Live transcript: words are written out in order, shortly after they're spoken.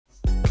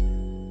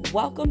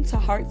Welcome to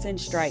Hearts and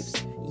Stripes,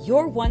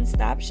 your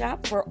one-stop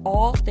shop for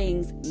all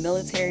things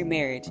military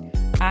marriage.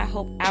 I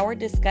hope our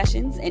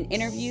discussions and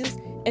interviews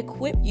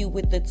equip you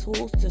with the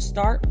tools to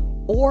start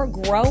or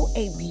grow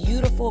a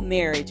beautiful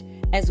marriage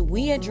as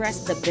we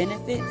address the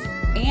benefits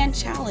and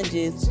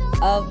challenges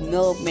of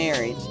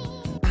marriage.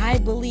 I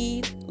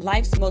believe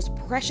life's most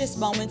precious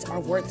moments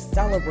are worth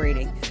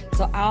celebrating,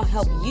 so I'll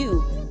help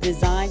you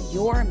design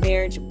your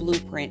marriage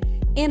blueprint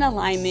in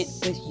alignment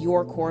with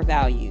your core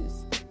values.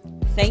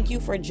 Thank you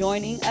for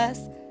joining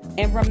us,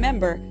 and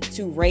remember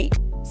to rate,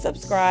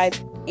 subscribe,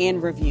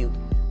 and review.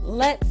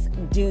 Let's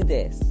do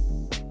this.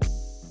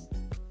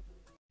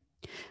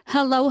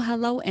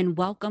 Hello, and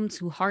welcome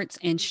to Hearts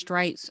and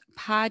Stripes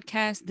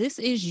podcast. This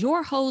is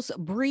your host,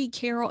 Bree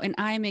Carroll, and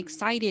I am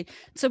excited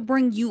to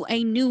bring you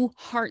a new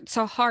Heart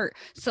to Heart.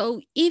 So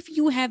if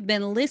you have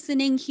been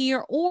listening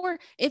here, or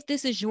if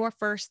this is your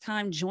first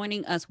time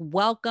joining us,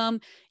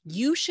 welcome.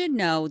 You should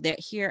know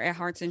that here at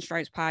Hearts and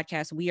Stripes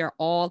podcast, we are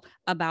all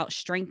about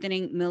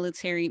strengthening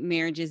military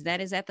marriages. That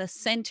is at the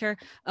center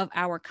of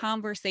our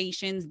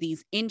conversations,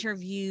 these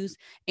interviews,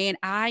 and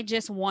I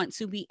just want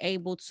to be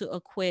able to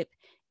equip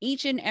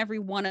each and every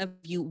one of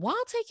you, while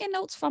taking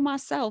notes for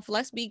myself,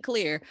 let's be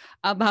clear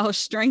about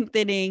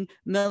strengthening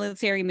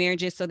military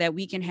marriages so that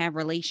we can have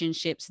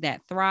relationships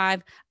that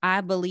thrive. I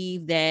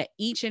believe that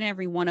each and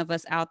every one of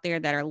us out there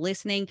that are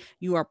listening,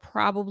 you are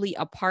probably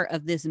a part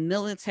of this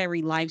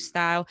military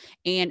lifestyle,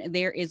 and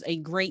there is a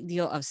great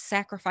deal of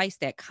sacrifice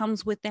that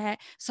comes with that.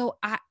 So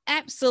I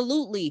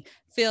absolutely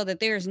feel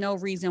that there is no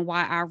reason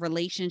why our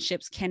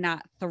relationships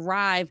cannot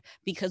thrive,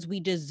 because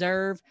we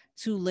deserve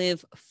to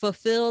live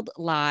fulfilled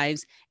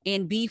lives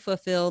and be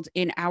fulfilled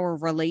in our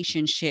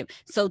relationship.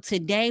 So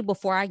today,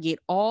 before I get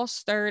all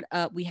stirred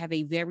up, we have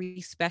a very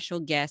special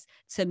guest,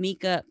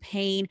 Tamika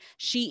Payne.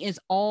 She is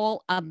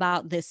all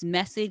about this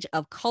message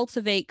of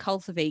cultivate,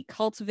 cultivate,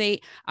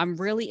 cultivate. I'm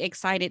really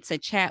excited to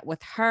chat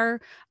with her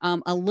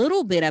a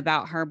little bit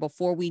about her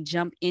before we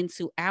jump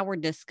into our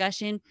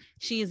discussion.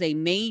 She is a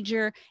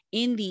major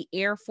in the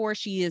Air Force.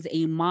 She is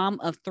a mom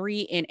of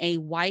 3 and a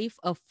wife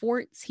of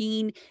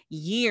 14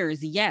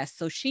 years. Yes.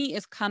 So she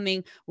is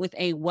coming with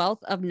a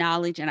wealth of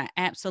knowledge, and I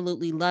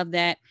absolutely love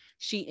that.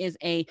 She is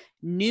a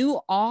new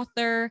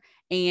author,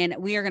 and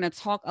we are going to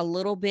talk a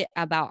little bit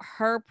about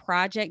her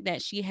project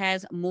that she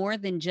has, More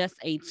Than Just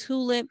a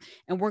Tulip.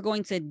 And we're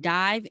going to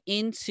dive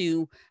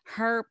into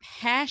her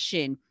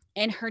passion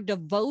and her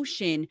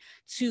devotion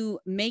to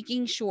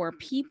making sure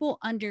people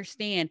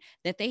understand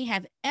that they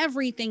have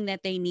everything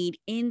that they need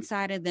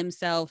inside of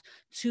themselves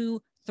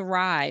to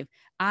thrive.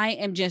 I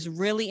am just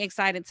really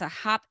excited to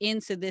hop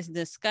into this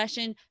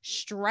discussion.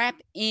 Strap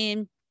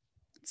in.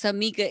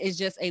 Tamika is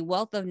just a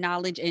wealth of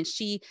knowledge, and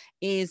she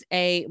is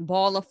a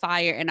ball of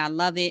fire, and I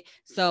love it.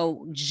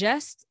 So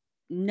just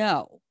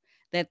know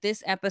that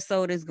this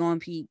episode is going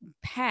to be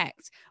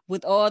packed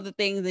with all the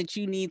things that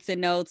you need to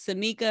know.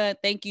 Tamika,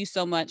 thank you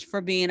so much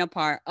for being a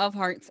part of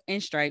Hearts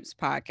and Stripes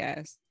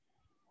podcast.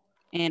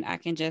 And I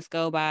can just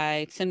go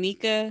by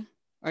Tamika,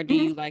 or do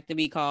you like to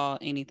be called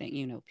anything?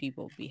 You know,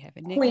 people be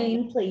having nicknames.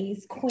 Queen,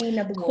 please. Queen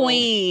of the world.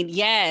 Queen,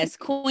 yes,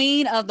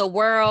 Queen of the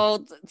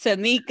world.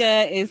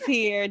 Tamika is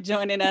here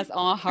joining us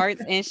on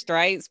Hearts and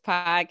Stripes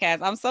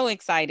podcast. I'm so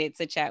excited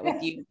to chat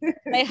with you.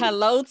 Say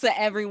hello to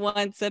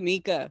everyone,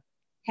 Tamika.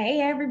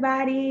 Hey,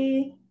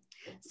 everybody.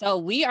 So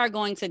we are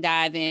going to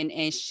dive in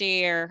and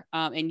share,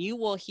 and you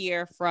will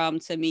hear from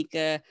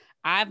Tamika.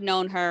 I've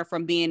known her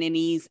from being in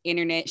these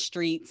internet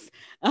streets,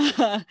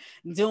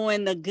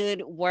 doing the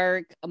good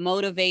work,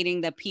 motivating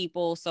the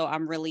people. So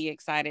I'm really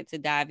excited to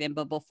dive in.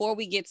 But before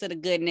we get to the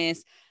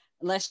goodness,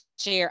 let's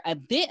share a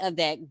bit of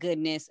that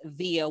goodness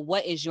via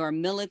what is your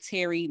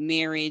military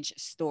marriage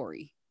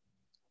story?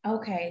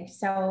 Okay,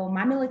 so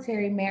my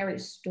military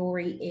marriage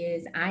story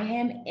is I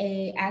am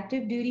a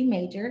active duty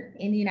major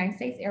in the United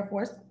States Air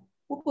Force.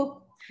 Whoop,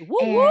 whoop. Woo,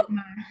 And woo.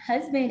 my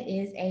husband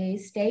is a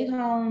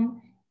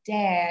stay-home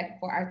dad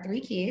for our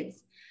 3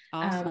 kids.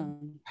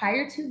 Awesome.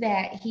 Prior to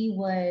that, he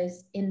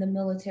was in the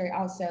military,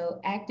 also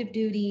active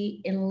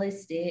duty,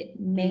 enlisted,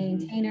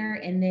 maintainer,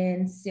 and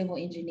then civil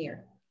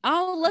engineer.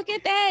 Oh, look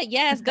at that.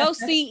 Yes, go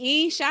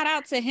CE. Shout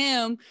out to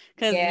him.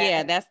 Cause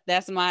Yeah, yeah,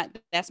 that's my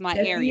that's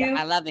area. you.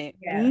 I love it.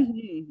 Yeah,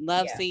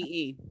 Love yeah,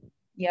 CE.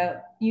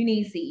 yep. You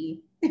need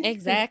CE.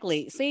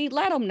 Exactly. See,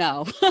 let them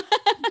know.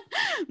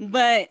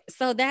 But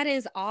so that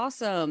is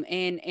awesome.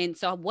 And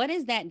so what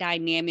is that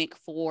dynamic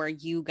for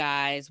you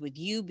guys with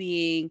you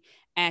being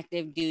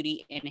active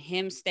duty and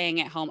him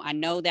staying at home? I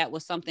know that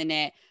was something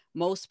that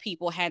most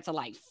people had to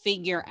like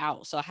figure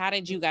out. So how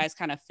did you guys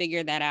kind of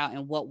figure that out,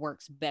 and what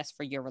works best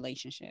for your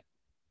relationship?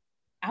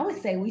 I would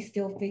say we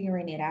still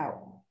figuring it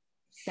out.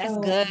 That's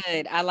So,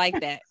 good. I like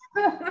that.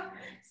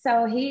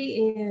 so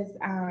he is.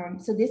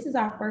 So this is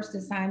our first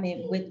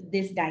assignment with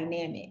this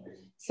dynamic.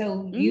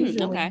 So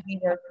usually Okay. we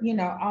were,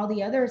 all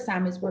the other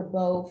assignments were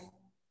both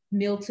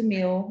meal to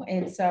meal,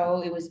 and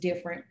so it was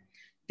different.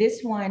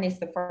 This one is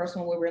the first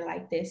one where we're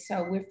like this.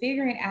 So we're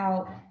figuring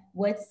out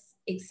what's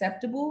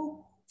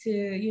acceptable to,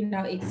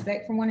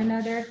 expect from one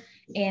another.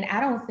 And I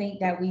don't think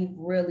that we've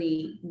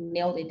really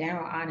nailed it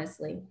down,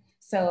 honestly.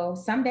 So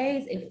some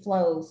days it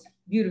flows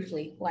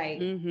beautifully, like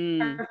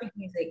Mm-hmm. perfect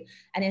music.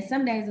 And then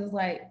some days it's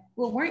like,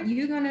 well, weren't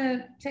you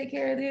gonna take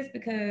care of this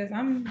because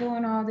I'm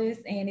doing all this?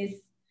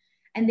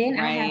 And then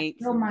I have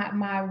Right.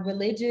 my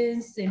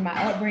religious and my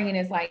upbringing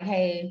is like,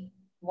 hey,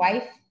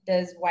 wife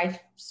does wife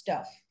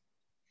stuff.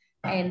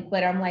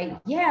 But I'm like,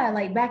 yeah,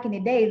 like back in the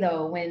day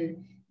though,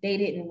 when they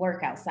didn't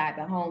work outside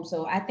the home.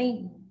 So I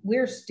think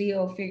we're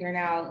still figuring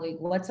out like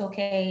what's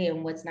okay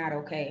and what's not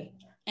okay.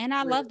 And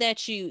I love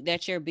that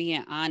you're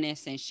being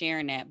honest and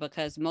sharing that,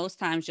 because most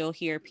times you'll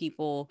hear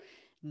people,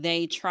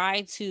 they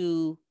try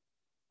to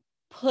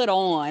put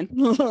on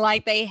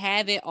like they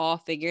have it all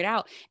figured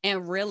out,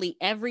 and really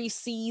every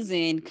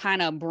season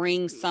kind of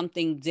brings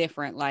something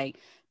different. Like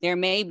there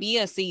may be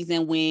a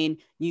season when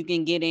you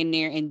can get in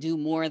there and do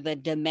more of the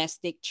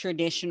domestic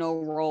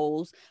traditional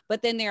roles,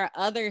 but then there are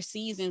other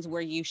seasons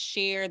where you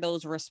share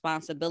those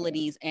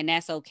responsibilities, and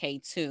that's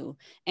okay too.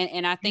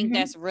 And I think Mm-hmm.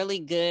 that's really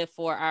good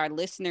for our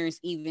listeners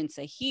even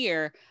to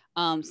hear.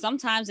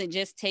 Sometimes it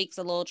just takes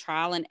a little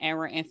trial and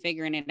error and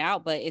figuring it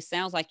out, but it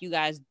sounds like you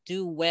guys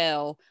do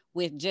well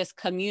with just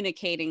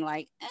communicating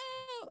like,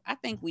 I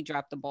think we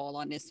dropped the ball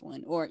on this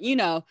one, or,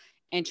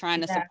 and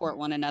trying to Yeah. support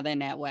one another in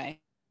that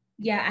way.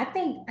 Yeah, I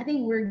think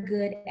we're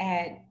good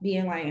at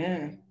being like,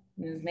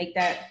 just make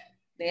that.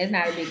 It's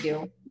not a big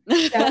deal.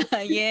 So,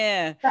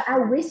 Yeah. so I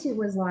wish it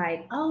was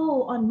like,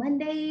 oh, on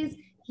Mondays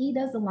he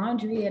does the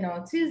laundry and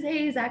on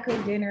Tuesdays I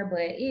cook dinner,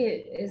 but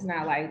it's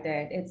not like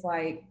that. It's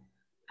like,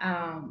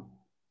 um,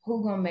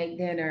 who gonna make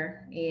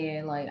dinner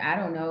and like I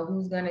don't know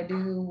who's gonna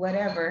do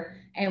whatever.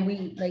 And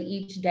we like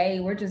each day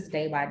we're just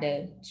day by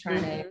day Hmm.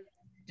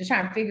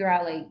 trying to figure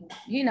out like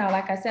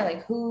like I said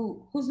like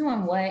who's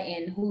doing what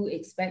and who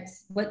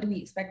expects what do we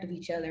expect of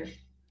each other.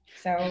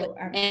 So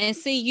And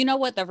see, you know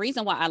what? The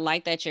reason why I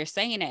like that you're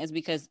saying that is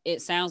because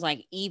it sounds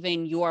like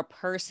even your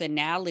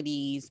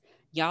personalities,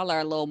 y'all are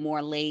a little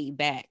more laid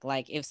back.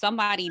 Like if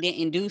somebody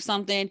didn't do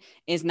something,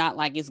 it's not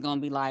like it's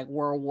gonna be like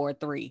World War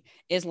III.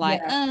 It's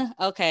like, yeah.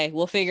 okay,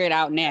 we'll figure it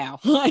out now.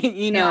 Like,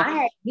 Now I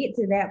had to get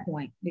to that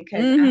point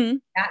because I'm hmm.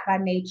 not by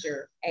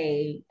nature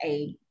a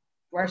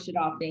brush it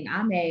off thing.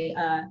 I'm a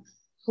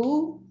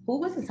who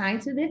was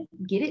assigned to this?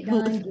 Get it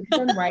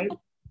done right.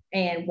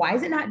 And why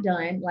is it not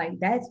done? Like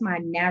that's my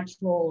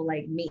natural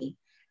like me.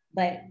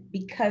 But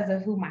because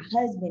of who my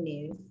husband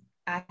is,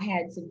 I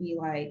had to be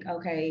like,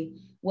 okay,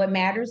 what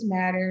matters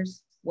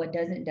matters, what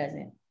doesn't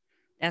doesn't.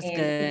 That's And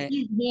because good.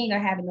 he ain't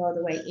gonna have it no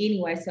other way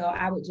anyway. So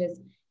I would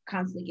just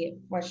constantly get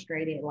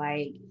frustrated,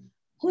 like,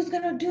 who's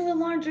gonna do the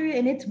laundry?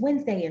 And it's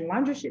Wednesday, and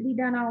laundry should be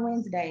done on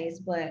Wednesdays.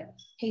 But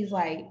he's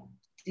like,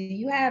 do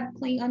you have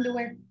clean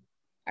underwear?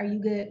 Are you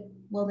good?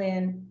 Well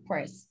then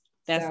press.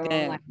 So That's I'm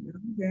good. like,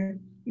 I'm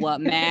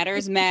What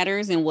matters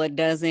matters, and what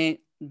doesn't.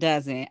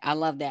 I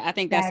love that. I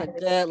think that's a good.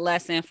 good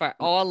lesson for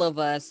all of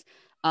us.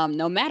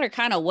 No matter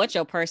kind of what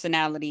your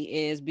personality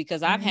is,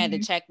 because I've had to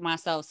Mhm. check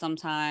myself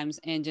sometimes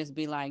and just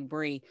be like,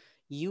 Bree,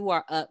 you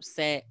are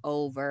upset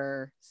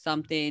over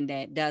something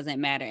that doesn't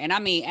matter. And I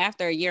mean,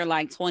 after a year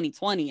like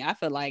 2020, I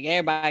feel like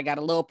everybody got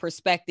a little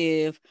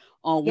perspective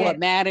on what Yes,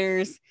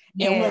 matters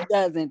and yes, what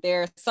doesn't.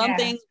 There are some yeah,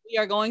 things we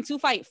are going to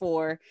fight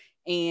for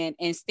and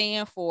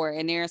stand for,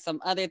 and there are some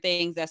other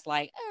things that's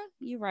like,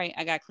 you're right,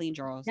 I got clean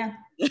drawers. yeah.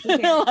 Who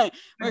cares? Like,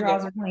 My we're good.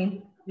 drawers are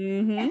clean.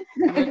 Mm-hmm.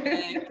 We're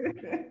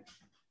good.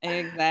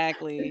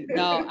 Exactly.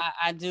 No,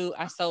 I do.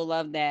 I so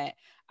love that.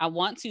 I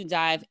want to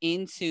dive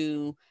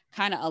into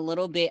kind of a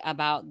little bit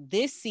about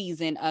this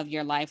season of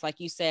your life. Like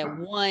you said,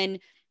 one,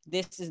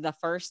 this is the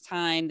first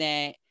time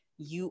that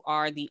you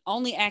are the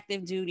only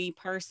active duty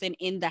person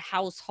in the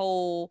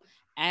household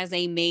as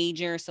a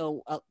major.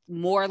 So,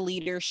 more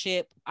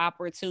leadership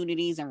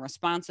opportunities and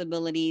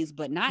responsibilities,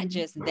 but not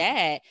just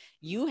that,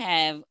 you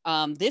have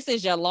this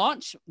is your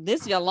launch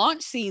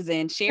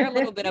season. Share a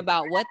little bit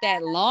about what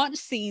that launch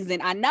season.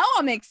 I know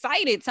I'm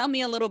excited. Tell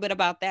me a little bit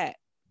about that.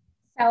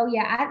 So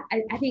yeah,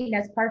 I think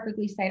that's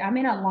perfectly said. I'm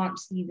in a launch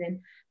season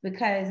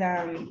because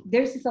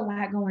there's just a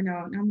lot going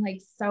on. I'm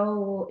like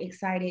so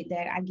excited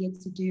that I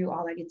get to do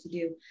all I get to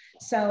do.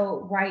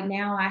 So right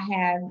now I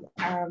have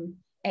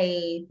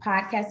a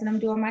podcast that I'm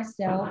doing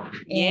myself,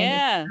 and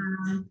it's Yeah.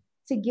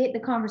 to get the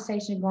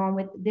conversation going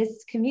with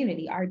this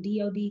community, our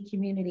DoD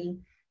community.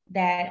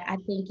 That I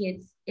think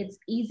it's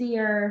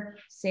easier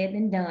said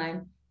than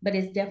done, but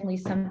it's definitely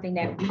something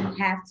that we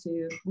have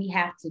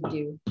to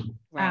do,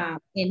 Right.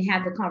 and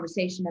have the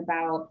conversation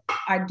about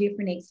our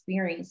different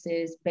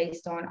experiences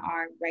based on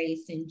our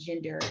race and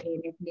gender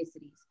and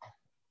ethnicities.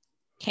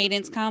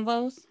 Cadence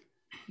convos.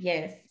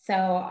 Yes.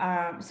 So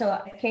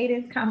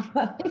Cadence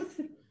Compose.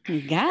 So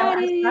Got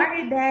I it.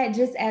 started that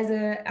just as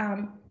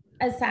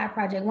a side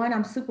project. One,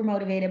 I'm super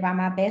motivated by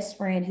my best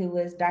friend who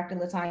is Dr.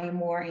 Latanya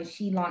Moore, and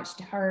she launched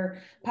her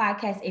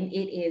podcast, and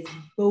it is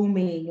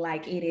booming.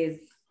 Like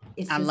it's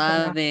I just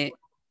love phenomenal. it.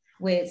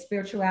 with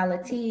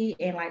spirituality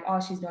and like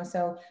all she's doing.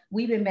 So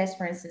we've been best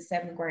friends since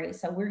 7th grade.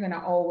 So we're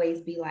gonna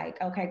always be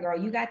like, okay, girl,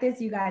 you got this,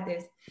 you got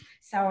this.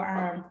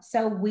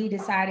 So we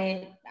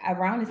decided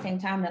around the same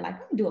time that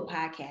like we can do a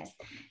podcast.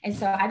 And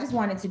so I just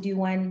wanted to do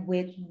one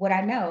with what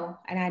I know.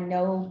 And I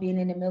know being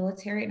in the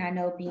military, and I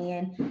know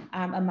being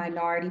a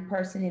minority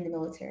person in the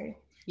military.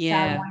 So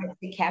I Yeah. wanted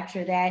to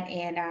capture that,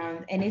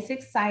 and it's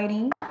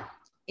exciting.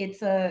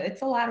 It's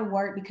a lot of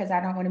work because I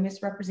don't want to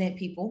misrepresent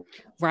people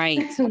Right.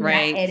 when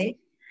I Right. edit,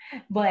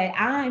 but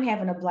I'm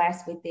having a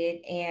blast with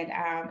it, and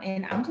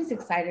I'm just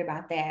excited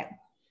about that.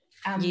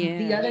 The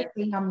Yeah. other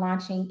thing I'm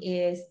launching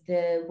is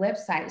the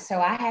website. So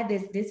I had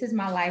this. This is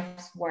my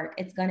life's work.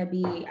 It's going to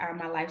be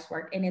my life's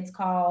work, and it's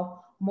called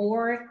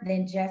More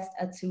Than Just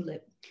a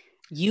Tulip.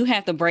 You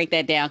have to break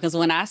that down, because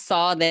when I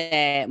saw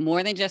that,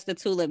 more than just the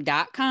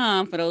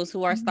tulip.com, for those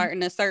who are Mhm. starting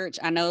to search,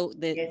 I know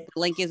that Yes. the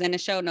link is in the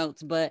show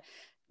notes, but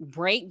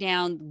break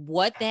down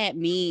what that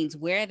means,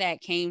 where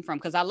that came from.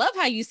 Because I love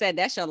how you said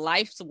that's your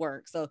life's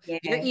work. So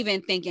you're Yes.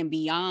 even thinking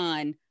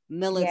beyond Yes.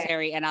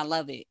 military, and I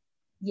love it.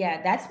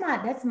 Yeah,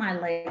 that's my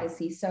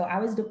legacy. So I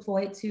was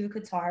deployed to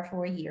Qatar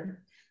for a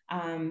year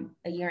and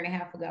a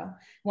half ago.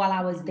 While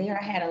I was Mhm. there,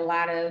 I had a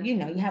lot of, you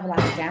have a lot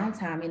of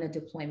downtime in a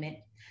deployment.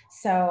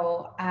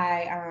 So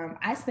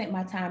I spent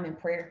my time in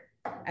prayer.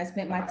 I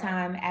spent my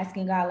time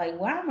asking God, like,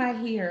 why am I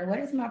here? What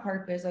is my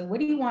purpose? Like, what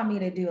do you want me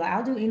to do? Like,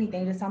 I'll do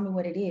anything. Just tell me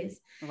what it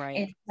is. Right.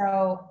 And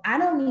so I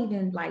don't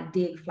even like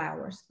dig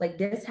flowers. Like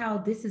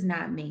this is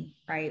not me,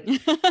 right?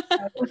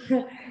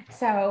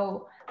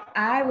 So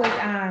I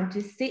was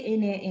just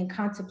sitting in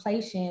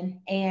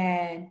contemplation,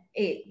 and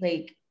it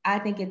like I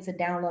think it's a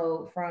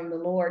download from the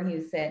Lord.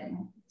 He said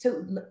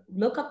to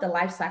look up the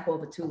life cycle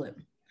of a tulip.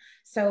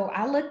 So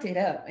I looked it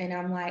up, and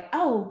I'm like,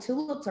 oh,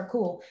 tulips are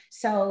cool.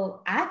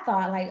 So I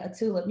thought like a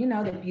tulip,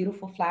 the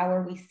beautiful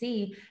flower we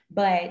see,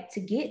 but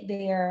to get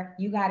there,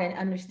 you got to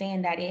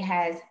understand that it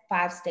has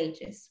 5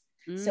 stages.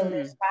 So Mm.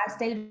 there's 5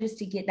 stages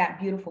to get that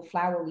beautiful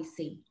flower we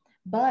see.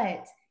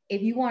 But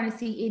if you want to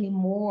see any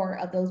more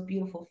of those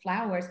beautiful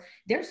flowers,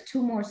 there's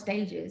 2 more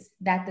stages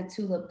that the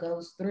tulip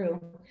goes through.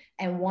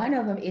 And one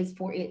of them is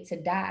for it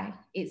to die.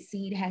 Its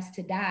seed has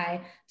to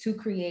die to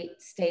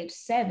create stage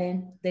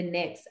 7, the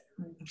next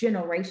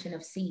generation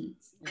of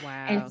seeds.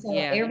 And Wow. so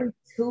Yeah. every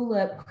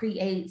tulip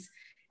creates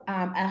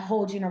a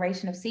whole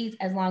generation of seeds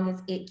as long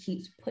as it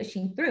keeps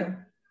pushing through.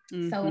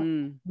 So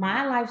Hmm.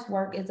 my life's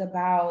work is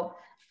about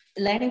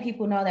letting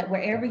people know that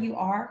wherever you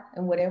are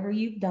and whatever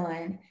you've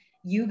done,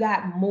 you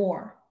got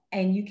more,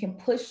 and you can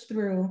push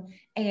through,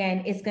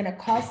 and it's going to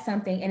cost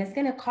something, and it's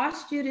going to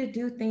cost you to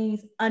do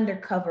things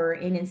undercover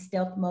and in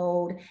stealth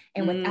mode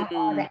and without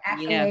all the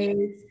Yeah.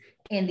 accolades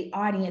and the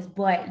audience,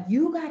 but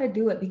you got to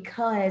do it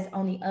because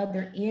on the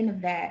other end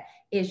of that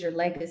is your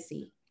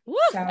legacy. Woo,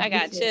 So I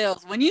got this is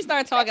chills. When you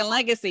start talking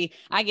legacy,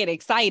 I get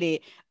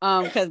excited.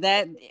 Because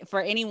that,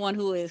 for anyone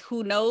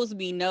who knows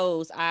me,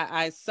 knows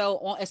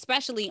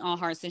especially on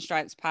Hearts and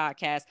Stripes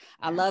podcast,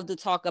 I yeah, love to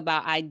talk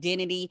about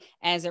identity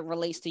as it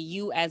relates to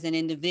you as an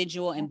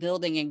individual and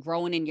building and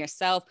growing in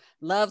yourself.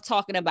 Love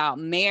talking about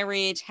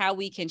marriage, how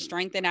we can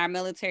strengthen our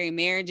military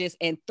marriages.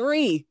 And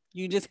 3,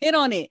 you just hit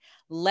on it.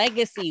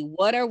 Legacy.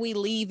 What are we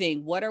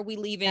leaving? What are we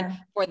leaving yeah,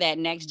 for that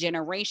next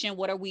generation?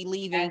 What are we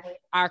leaving exactly.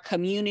 our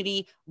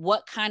community?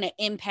 What kind of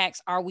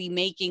impacts are we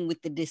making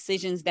with the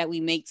decisions that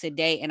we make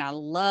today? And I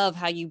love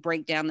how you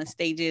break down the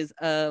stages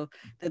of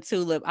the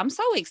tulip. I'm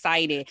so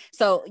excited.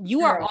 So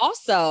you are Girl.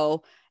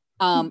 also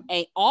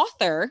a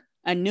author,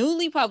 a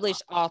newly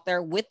published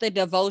author, with the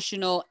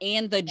devotional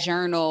and the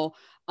journal,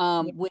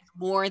 Yeah. with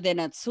More Than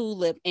a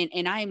Tulip.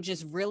 And I am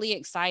just really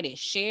excited.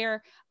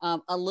 Share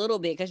a little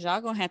bit, because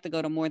y'all gonna have to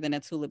go to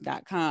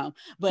morethanatulip.com,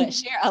 but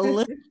share a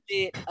little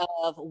bit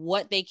of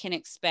what they can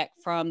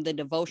expect from the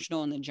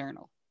devotional and the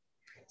journal.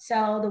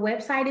 So the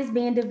website is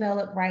being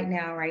developed right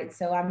now, right?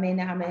 So I'm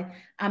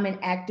an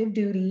active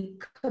duty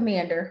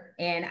commander,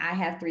 and I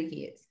have 3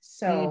 kids.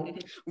 So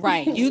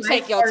Right. You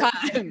take life's your work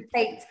does time.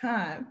 take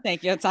time.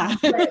 Take your time.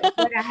 But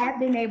what I have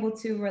been able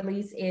to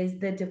release is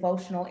the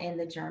devotional and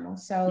the journal.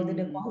 So the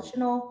Mm,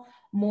 devotional,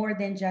 More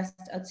Than Just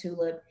a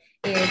Tulip,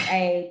 is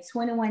a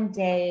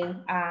 21-day.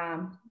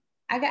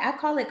 I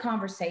call it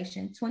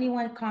conversation.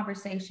 21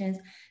 conversations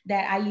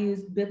that I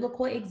use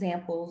biblical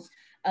examples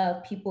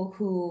of people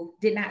who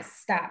did not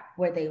stop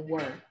where they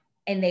were,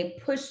 and they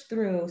pushed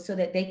through so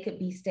that they could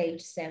be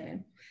stage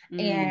 7.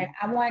 And mm,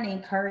 I want to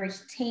encourage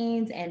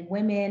teens and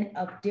women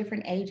of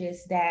different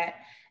ages that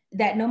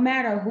no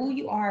matter who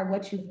you are,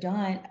 what you've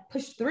done,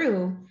 push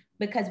through,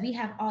 because we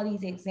have all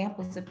these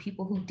examples of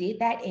people who did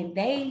that, and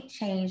they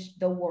changed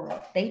the world.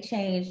 They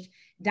changed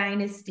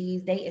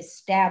dynasties. They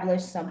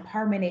established some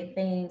permanent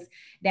things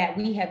that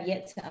we have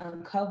yet to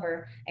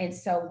uncover. And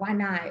so why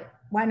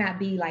not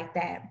be like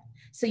that?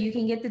 So you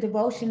can get the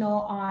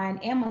devotional on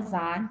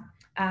Amazon.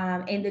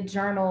 And the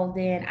journal,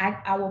 then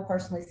I will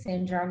personally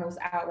send journals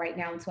out right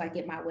now until I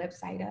get my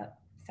website up.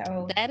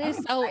 So that I'm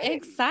is so excited.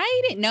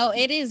 exciting. No,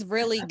 it is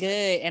really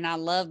good. And I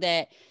love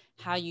that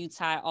how you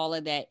tie all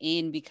of that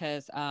in,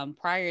 because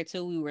prior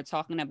to, we were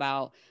talking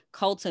about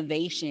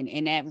cultivation,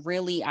 and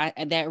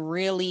that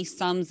really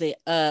sums it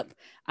up.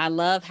 I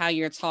love how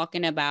you're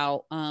talking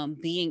about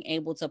being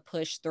able to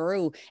push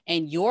through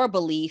and your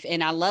belief.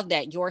 And I love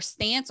that your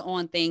stance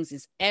on things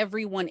is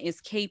everyone is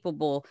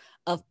capable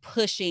of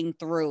pushing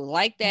through.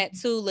 Like that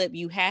tulip,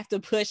 you have to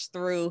push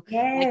through.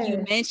 Like you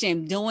Yes.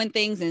 mentioned, doing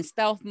things in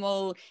stealth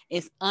mode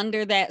is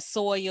under that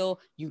soil.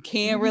 You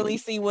can't really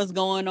see what's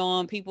going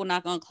on. People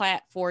not going to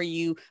clap for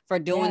you for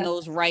doing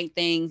those right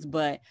things,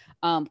 but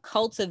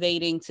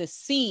cultivating to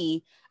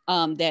see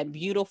that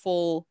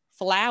beautiful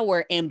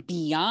flower, and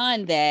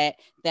beyond that,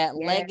 that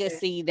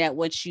legacy that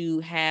what you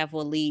have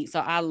will lead. So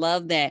I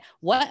love that.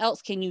 What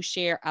else can you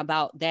share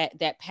about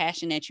that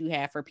passion that you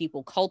have for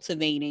people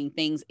cultivating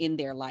things in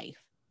their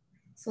life?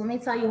 So let me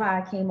tell you how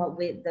I came up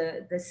with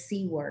the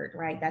C word,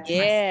 right? That's my C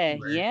Yeah,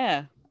 word.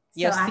 yeah. So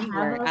Your I C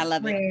have word. a I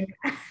love it.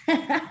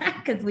 friend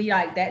because we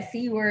like that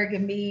C word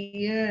can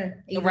be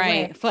either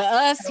way. Right. For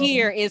us So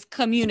here is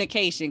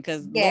communication,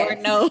 because Lord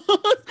yes, knows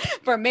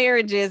for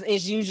marriages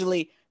it's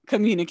usually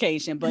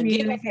communication. But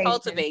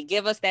communication.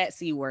 give us that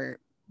C word.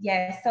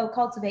 Yes. So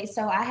cultivate.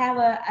 So I have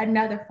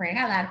another friend.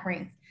 I have a lot of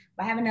friends,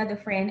 but I have another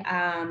friend,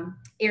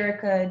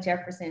 Erica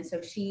Jefferson.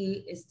 So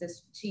she is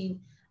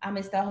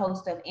the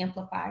host of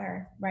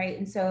Amplifier, right?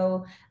 And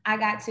so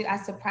I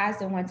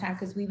surprised her one time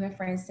because we've been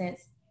friends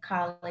since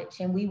college,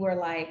 and we were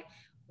like,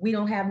 we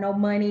don't have no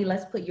money.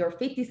 Let's put your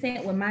 50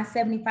 cent with my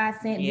 75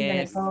 cent. We're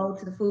gonna Yes. go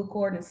to the food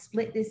court and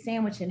split this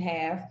sandwich in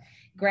half.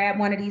 Grab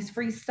one of these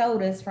free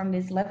sodas from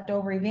this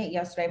leftover event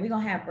yesterday. We're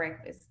gonna have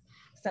breakfast.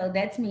 So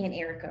that's me and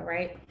Erica,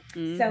 right?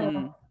 So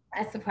Mm-hmm.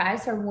 I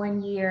surprised her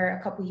one year,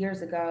 a couple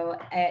years ago,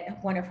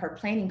 at one of her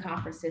planning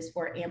conferences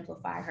for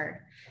Amplify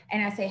Her.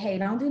 And I say, hey,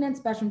 don't do nothing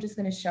special. I'm just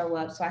going to show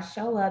up. So I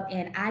show up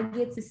and I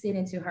get to sit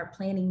into her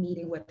planning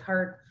meeting with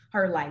her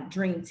like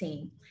dream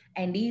team.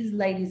 And these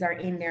ladies are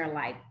in there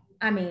like,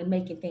 I mean,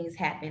 making things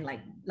happen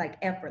like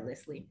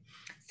effortlessly.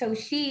 So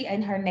she,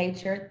 in her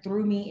nature,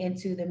 threw me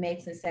into the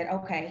mix and said,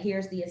 okay,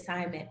 here's the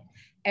assignment.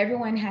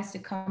 Everyone has to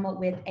come up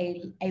with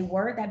a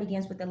word that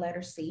begins with the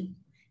letter C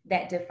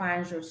that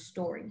defines your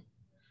story.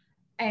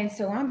 And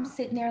so I'm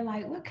sitting there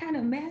like, what kind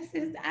of mess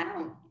is I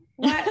don't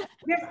what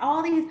there's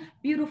all these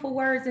beautiful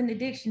words in the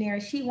dictionary.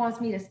 She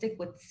wants me to stick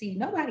with C.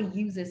 Nobody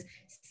uses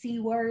C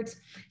words.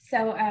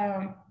 So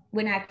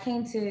when I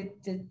came to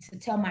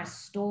tell my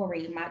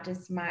story,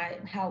 my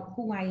how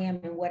who I am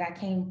and where I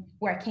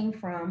came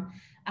from,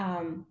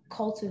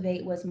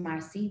 cultivate was my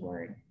C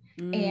word.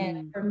 And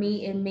Mm, for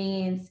me, it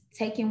means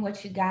taking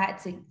what you got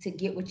to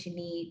get what you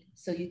need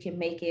so you can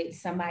make it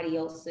somebody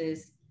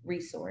else's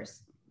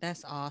resource.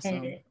 that's and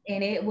awesome.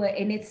 and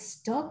it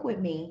stuck with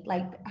me.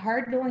 Like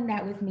her doing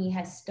that with me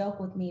has stuck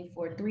with me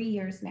for 3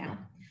 years now.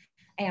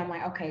 And I'm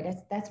like, okay,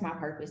 that's my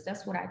purpose.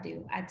 That's what I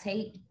do. I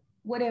take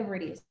whatever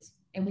it is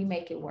and we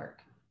make it work.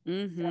 So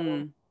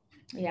Mm-hmm.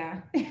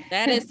 yeah.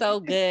 That is so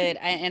good.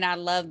 And I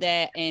love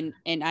that. And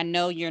I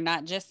know you're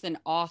not just an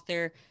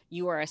author,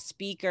 you are a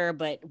speaker,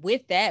 but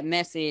with that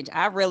message,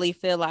 I really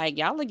feel like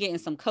y'all are getting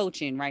some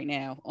coaching right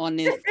now on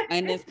this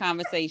in this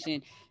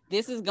conversation.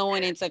 This is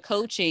going into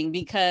coaching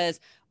because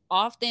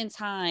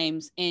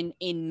oftentimes in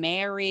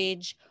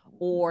marriage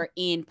or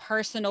in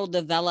personal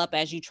develop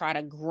as you try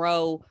to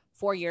grow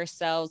for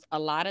yourselves, a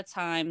lot of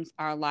times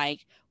are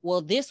like,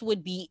 well, this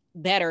would be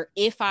better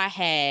if I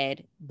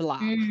had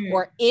blah, Mm.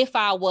 or if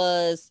I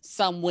was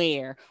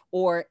somewhere,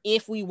 or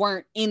if we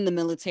weren't in the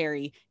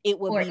military, it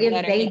would Or be if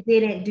better. they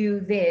didn't do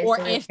this, Or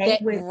or if if they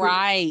that, would do.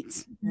 right,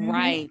 Mhm.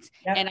 right.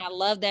 And Yep. I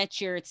love that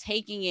you're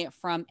taking it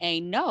from a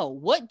no.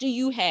 What do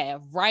you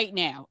have right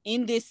now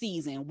in this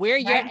season where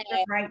you're Right at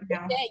here, right with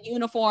now. that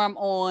uniform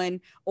on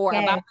or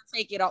about Yes. to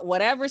take it off,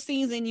 whatever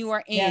season you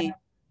are Yeah. in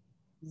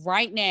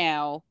right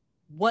now?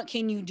 What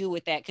can you do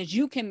with that? Because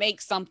you can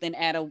make something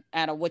out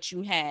of what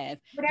you have.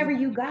 You Whatever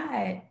you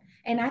got.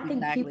 And I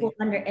think people exactly.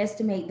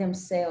 underestimate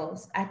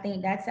themselves. I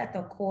think that's at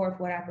the core of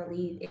what I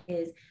believe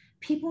is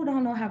people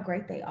don't know how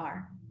great they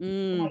are.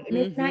 Like, and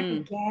it's not to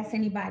Mm-hmm. gas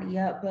anybody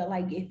up, but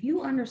like if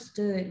you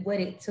understood what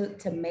it took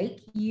to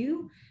make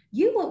you,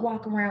 you would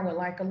walk around with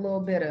like a little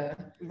bit of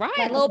Right,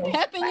 like a little little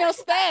pep in like, your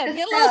step. like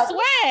Get a little step,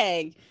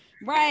 swag.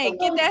 a Right, get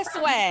little that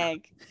something.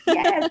 swag.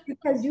 Yes,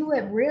 because you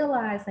would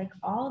realize like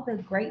all the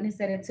greatness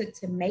that it took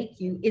to make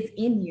you is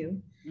in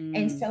you.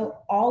 And Mm, so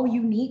all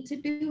you need to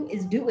do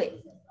is do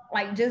it.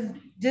 Like just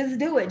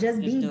do it.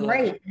 Just just be do it.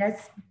 great.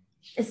 That's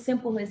as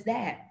simple as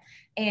that.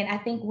 And I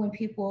think when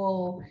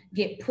people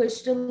get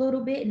pushed a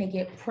little bit and they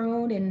get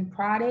pruned and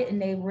prodded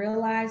and they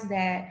realize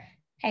that,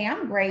 hey,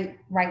 I'm great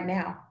right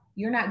now.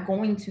 You're not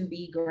going to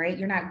be great.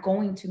 You're not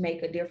going to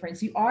make a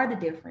difference. You are the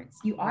difference.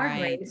 You are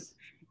Right. great.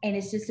 And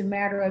it's just a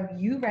matter of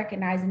you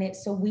recognizing it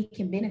so we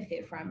can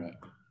benefit from it.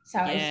 So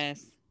it's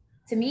Yes.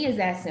 to me is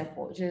that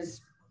simple.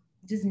 Just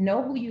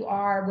know who you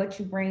are, what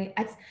you bring.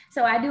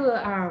 So I do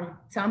a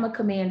so I'm a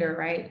commander,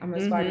 right? I'm a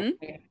Spartan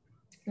Mm-hmm. commander,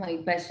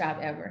 like best job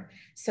ever.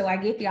 So I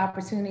get the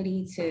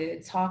opportunity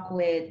to talk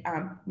with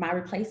my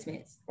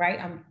replacements, right?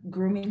 I'm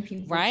grooming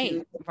people Right.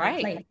 to my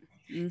Right. place.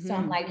 So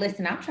I'm Mm-hmm. like,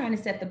 listen, I'm trying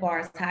to set the bar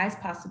as high as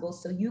possible.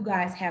 So you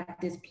guys have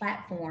this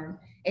platform.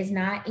 It's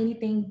not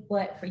anything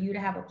but for you to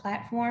have a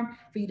platform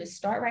for you to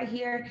start right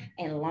here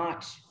and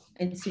launch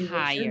into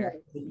what you're going Higher.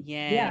 to be.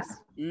 Yeah. Yes.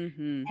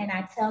 Mm-hmm. And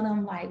I tell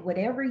them, like,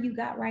 whatever you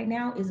got right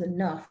now is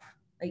enough.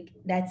 Like,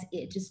 that's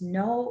it. Just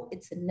know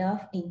it's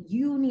enough. And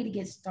you need to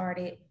get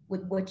started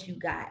with what you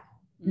got.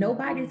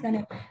 Nobody's Mm-hmm.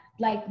 gonna,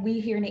 like, we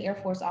hear in the Air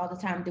Force all the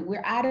time that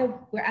we're out of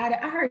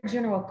I heard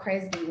General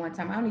Kresge one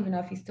time. I don't even know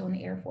if he's still in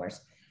the Air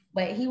Force,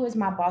 but he was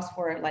my boss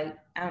for, like,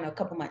 I don't know, a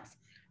couple months.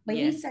 But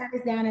he Yes. sat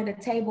us down at a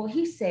table.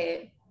 He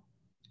said,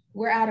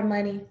 we're out of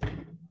money.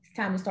 It's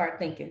time to start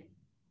thinking.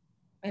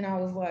 And I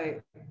was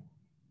like,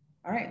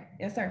 all right,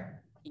 yes, sir.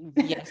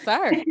 Yes,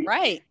 sir.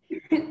 Right.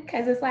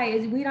 Because it's like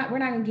we're not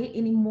gonna get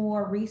any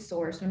more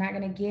resource. We're not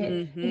gonna get.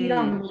 You Mm-hmm.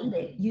 don't need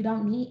it. You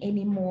don't need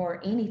any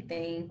more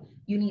anything.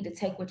 You need to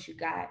take what you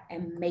got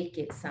and make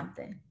it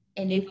something.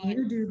 And You if know,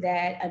 you do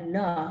that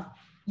enough,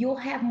 you'll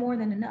have more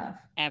than enough.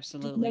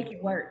 Just make absolutely.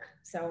 it work.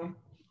 So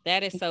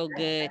That is yeah, so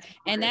good. that's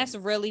And important. that's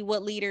really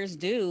what leaders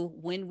do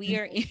when we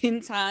are Mhm.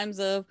 in times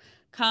of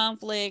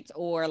conflict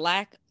or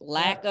lack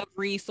Yep. of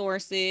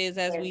resources,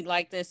 as we Yes.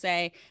 like to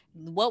say.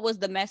 What was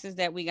the message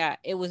that we got?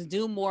 It was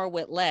do more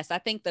with less. I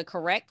think the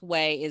correct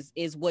way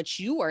is what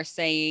you are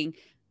saying.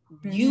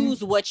 Mm-hmm.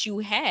 Use what you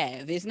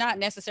have. It's not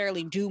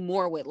necessarily do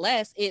more with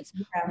less. It's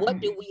Yeah. what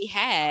do we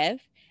have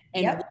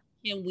and what Yep.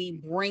 can we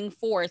bring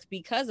forth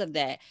because of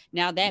that.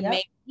 Now that Yep.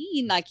 may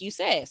mean, like you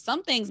said,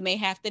 some things may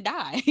have to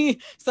die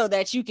so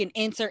that you can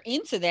enter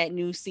into that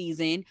new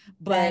season,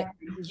 but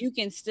Exactly. you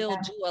can still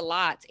Yeah. do a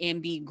lot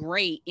and be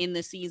great in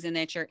the season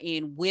that you're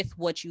in with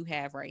what you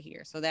have right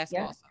here. So that's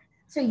Yep. awesome.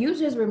 So you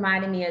just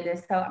reminded me of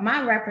this. So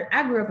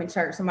I grew up in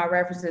church, so my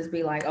references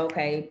be like,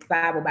 okay,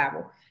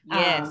 Bible. Um,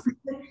 Yes.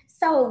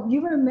 so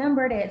you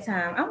remember that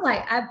time? I'm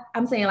like,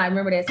 I'm saying like,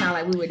 remember that time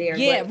like we were there,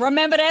 Yeah, but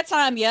remember that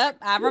time? Yep,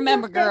 I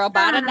remember remember, that girl.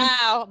 time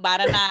By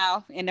the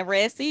Nile in the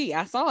Red Sea.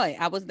 I saw it.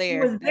 I was it there.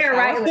 was That's there, how.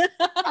 right? It was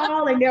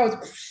all and there was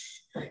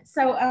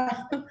so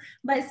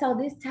but so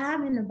this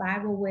time in the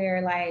Bible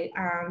where like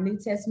New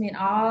Testament,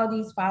 all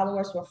these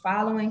followers were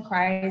following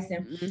Christ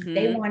and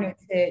they Mm-hmm. wanted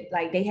to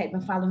like they had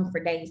been following him for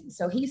days.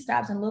 So he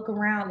stops and look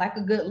around like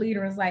a good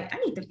leader and is like, I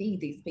need to feed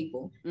these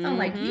people. So I'm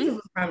like, Mm-hmm. Jesus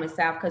was from the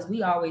South because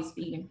we always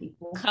feeding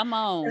people. Come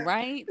on,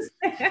 right?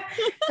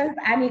 So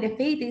I need to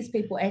feed these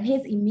people. And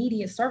his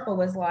immediate circle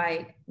was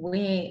like,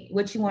 when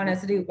what you want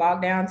us to do?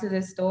 Walk down to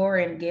the store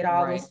and get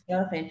all Right. this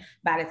stuff. And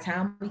by the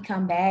time we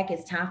come back,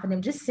 it's time for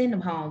them. Just send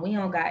them home. We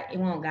don't got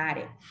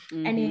it.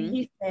 And then Mm-hmm.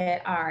 he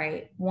said, all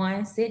right,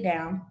 one, sit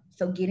down.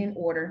 So get in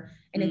order.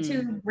 And then Mm.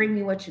 two, bring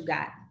me what you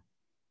got.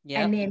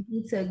 And Yep. then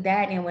he took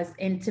that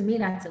and to me,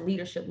 that's a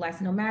leadership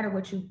lesson. No matter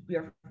what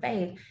your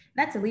faith,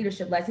 that's a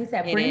leadership lesson. He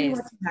said, It bring me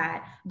what is. you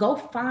got, go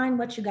find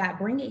what you got,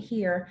 bring it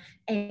here,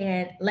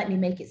 and let me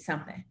make it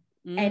something.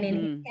 And in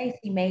his Mm-hmm. case,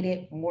 he made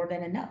it more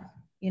than enough,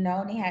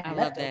 and he had I love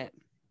leftovers. that.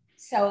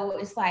 So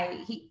it's like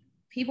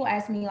people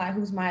ask me like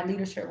who's my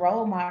leadership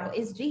role model?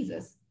 It's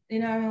Jesus.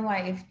 What I mean?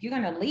 Like if you're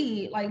gonna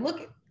lead, like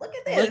look at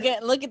this.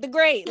 Look at the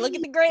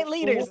great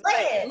leaders.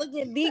 Right. Thank Look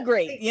at the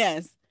great.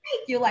 Yes.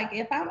 you. Like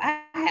if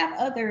I have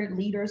other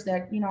leaders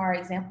that are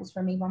examples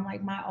for me, but I'm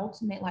like my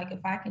ultimate, like if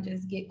I can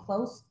just get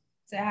close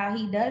to how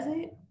he does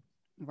it,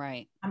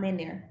 Right. I'm in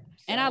there.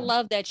 And I So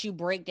love that you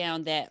break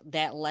down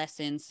that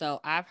lesson. So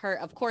I've heard,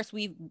 of course,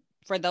 we've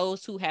for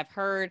those who have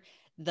heard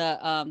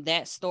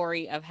that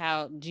story of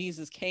how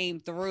Jesus came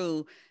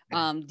through,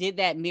 did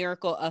that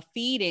miracle of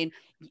feeding.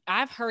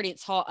 I've heard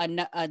it taught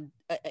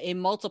in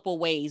multiple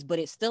ways, but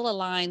it still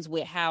aligns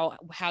with how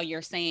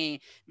you're saying.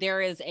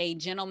 There is a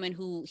gentleman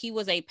who he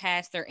was a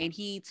pastor and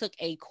he took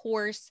a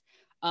course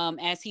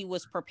as he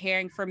was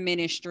preparing for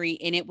ministry.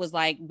 And it was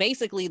like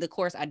basically the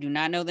course, I do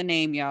not know the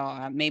name,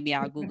 y'all. Maybe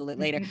I'll Google it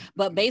later.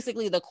 But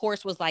basically, the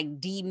course was like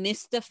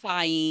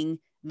demystifying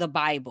the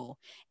Bible.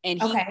 And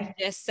he was okay.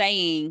 just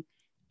saying,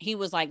 he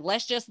was like,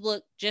 let's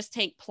just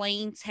take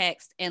plain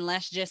text and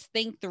let's just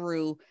think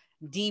through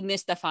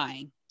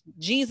demystifying.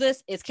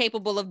 Jesus is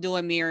capable of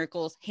doing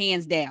miracles,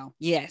 hands down.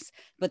 Yes.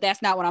 But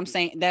that's not what I'm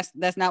saying.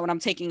 That's not what I'm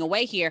taking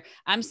away here.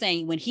 I'm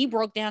saying when he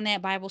broke down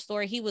that Bible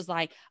story, he was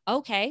like,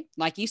 okay,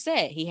 like you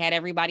said, he had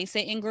everybody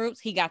sit in groups,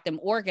 he got them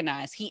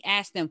organized. He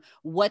asked them,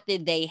 what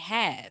did they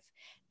have?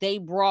 They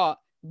brought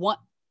what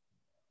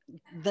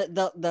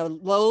the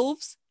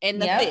loaves and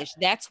the Yep. fish.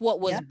 That's what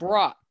was Yep.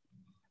 brought.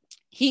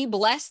 He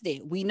blessed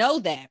it. We know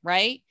that,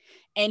 right?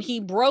 And he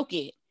broke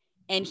it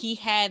and he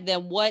had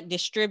them what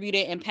distribute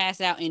it and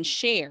pass out and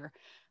share.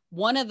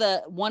 One of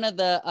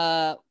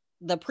the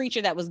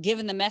preacher that was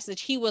giving the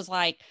message, he was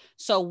like,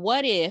 so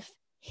what if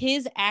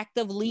his act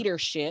of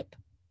leadership,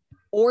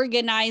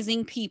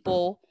 organizing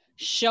people,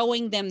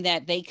 showing them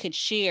that they could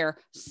share,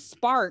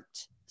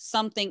 sparked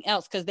something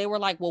else? Because they were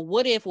like, well,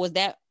 what if was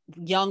that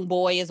young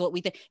boy, is what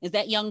we think, is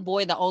that young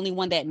boy the only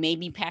one that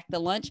maybe packed the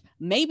lunch?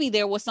 Maybe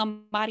there was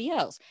somebody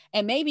else.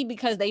 And maybe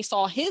because they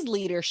saw his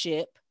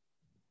leadership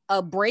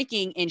of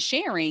breaking and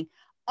sharing,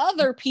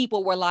 other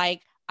people were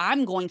like,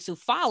 I'm going to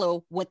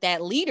follow what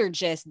that leader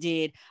just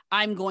did.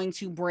 I'm going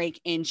to break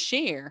and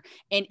share.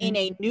 And in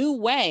a new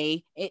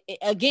way,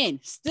 again,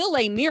 still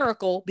a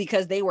miracle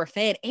because they were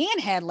fed and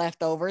had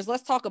leftovers.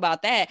 Let's talk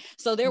about that.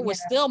 So there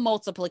was still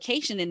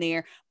multiplication in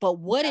there. But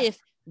what if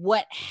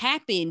what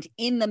happened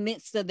in the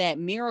midst of that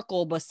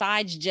miracle,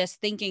 besides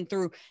just thinking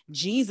through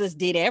Jesus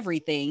did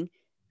everything,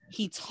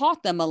 he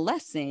taught them a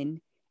lesson,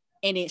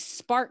 and it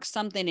sparked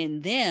something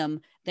in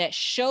them that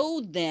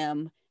showed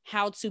them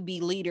how to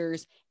be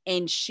leaders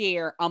and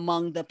share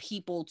among the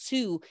people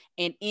too.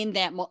 And in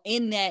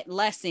that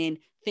lesson,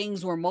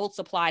 things were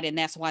multiplied, and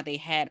that's why they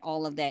had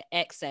all of that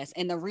excess.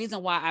 And the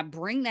reason why I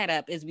bring that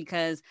up is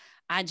because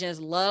I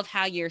just love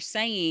how you're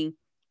saying,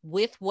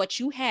 with what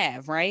you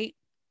have, right?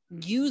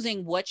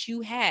 Using what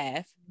you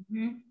have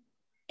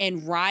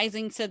and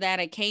rising to that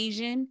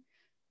occasion.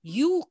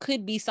 You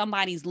could be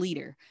somebody's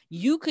leader.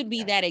 You could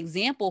be that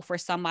example for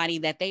somebody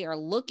that they are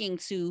looking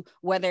to,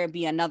 whether it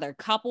be another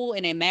couple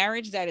in a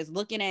marriage that is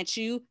looking at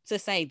you to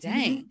say,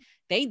 dang,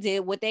 they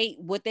did what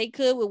they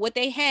could with what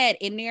they had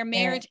in their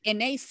marriage, and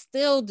they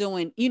still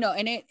doing,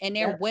 and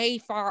they're way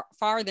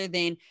farther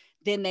than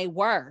they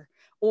were.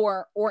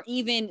 Or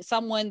even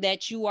someone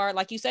that you are,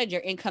 like you said, you're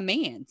in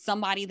command,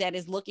 somebody that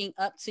is looking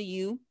up to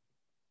you,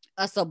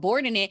 a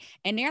subordinate,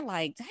 and they're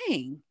like,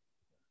 dang,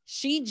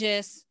 she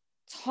just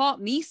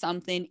taught me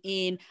something.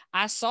 In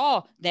I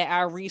saw that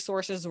our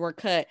resources were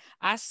cut.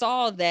 I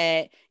saw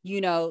that,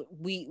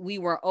 we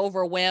were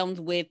overwhelmed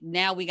with,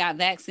 now we got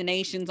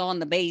vaccinations on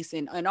the base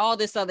and all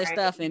this other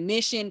stuff, and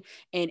mission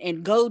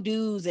and go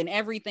do's, and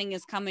everything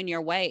is coming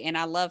your way. And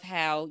I love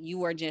how you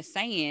were just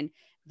saying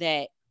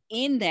that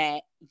in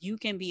that you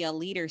can be a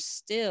leader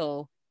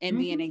still and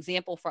be an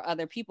example for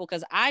other people.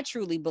 Because I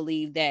truly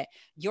believe that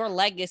your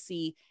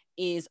legacy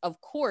is,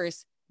 of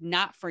course,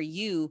 not for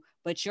you,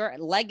 but your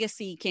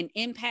legacy can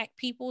impact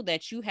people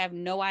that you have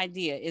no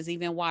idea is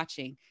even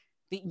watching.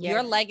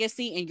 Your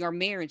legacy and your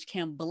marriage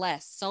can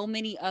bless so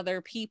many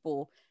other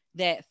people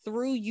that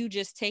through you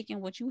just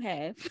taking what you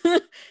have,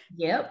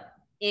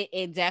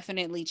 it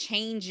definitely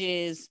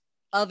changes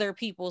other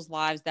people's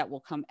lives that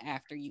will come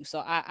after you. So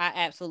I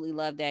absolutely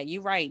love that.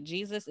 You're right.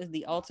 Jesus is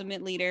the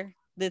ultimate leader,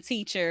 the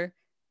teacher,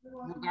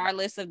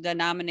 regardless of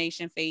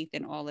denomination, faith,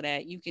 and all of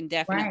that. You can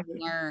definitely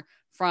learn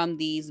from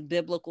these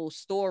biblical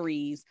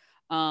stories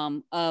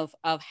of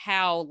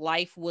how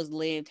life was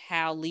lived,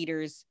 how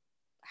leaders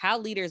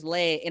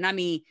led. And I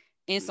mean,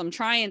 in some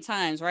trying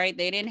times, right?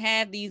 They didn't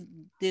have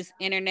this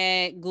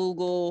internet,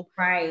 Google,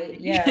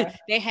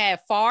 they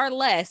had far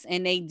less,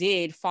 and they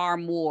did far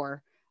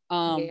more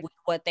with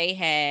what they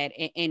had,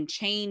 and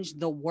changed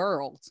the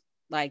world.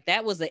 Like,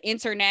 that was an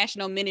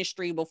international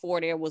ministry before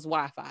there was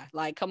Wi-Fi.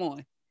 Like, come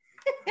on.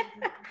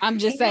 I'm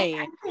just saying.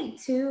 I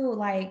think too,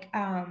 like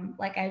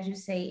as you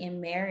say, in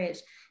marriage,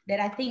 that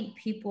I think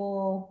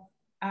people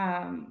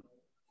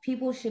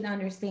should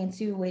understand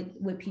too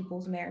with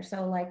people's marriage.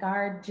 So like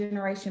our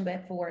generation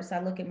before, so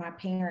I look at my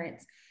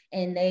parents,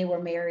 and they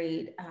were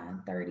married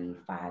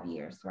 35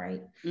 years,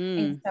 right?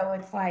 And so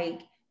it's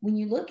like, when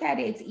you look at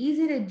it, it's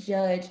easy to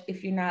judge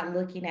if you're not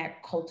looking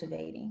at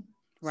cultivating.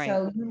 Right.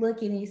 So you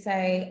look and you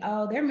say,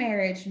 oh, their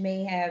marriage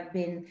may have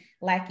been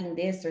lacking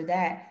this or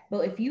that.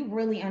 But if you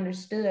really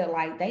understood,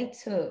 like, they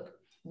took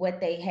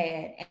what they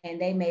had and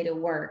they made it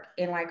work.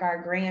 And like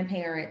our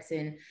grandparents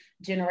and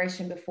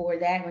generation before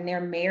that, when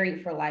they're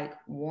married for like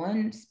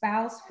one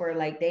spouse for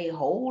like their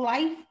whole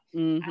life,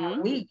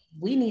 we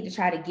need to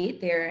try to get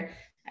there.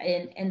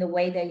 And the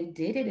way they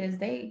did it is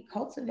they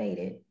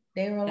cultivated.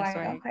 They were like,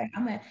 okay,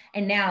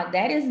 and now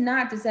that is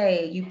not to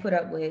say you put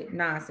up with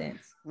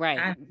nonsense. Right.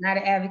 I'm not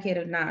an advocate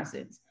of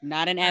nonsense.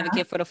 Not an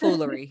advocate for the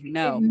foolery.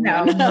 No.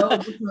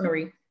 No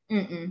foolery.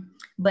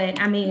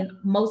 But I mean,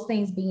 most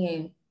things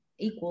being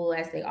equal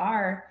as they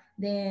are,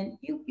 then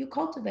you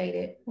cultivate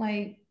it.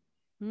 Like,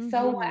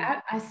 so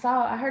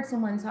I heard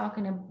someone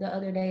talking the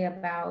other day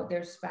about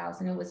their spouse,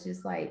 and it was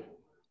just like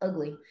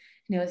ugly.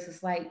 It's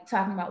just like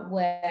talking about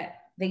what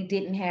they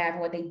didn't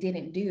have, what they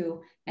didn't do.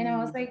 And I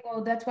was like,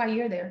 well, that's why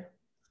you're there.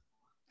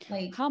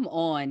 Like, come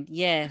on.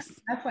 Yes.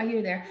 That's why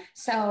you're there.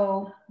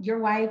 So your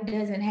wife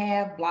doesn't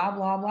have blah,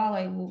 blah, blah.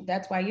 Like, well,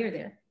 that's why you're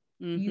there.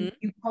 You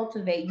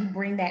cultivate, you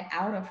bring that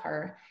out of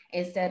her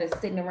instead of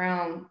sitting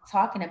around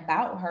talking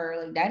about her.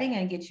 Like, that ain't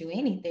gonna get you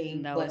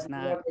anything. No, it's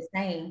not the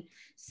same.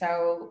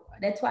 So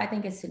that's why I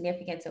think it's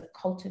significant to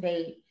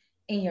cultivate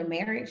in your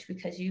marriage,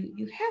 because you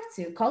have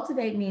to.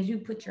 Cultivate means you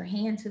put your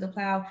hand to the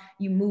plow,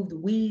 you move the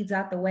weeds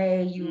out the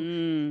way, you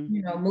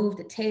move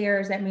the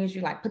tares. That means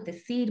you like put the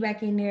seed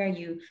back in there,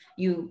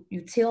 you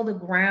till the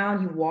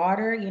ground, you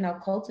water.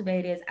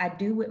 Cultivate is I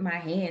do with my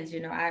hands.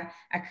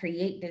 I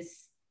create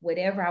this,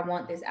 whatever I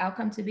want this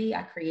outcome to be,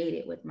 I create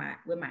it with my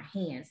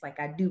hands. Like,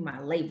 I do my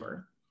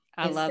labor.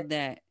 I love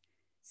that.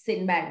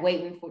 Sitting back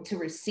waiting to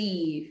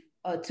receive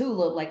a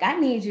tulip. Like, I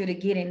need you to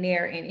get in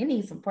there, and it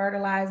needs some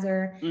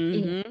fertilizer, it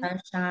needs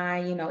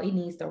sunshine, it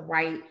needs the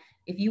right.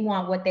 If you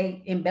want what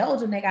in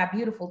Belgium, they got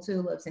beautiful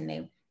tulips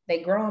and they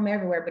grow them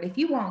everywhere. But if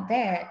you want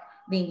that,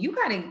 then you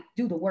got to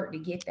do the work to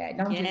get that.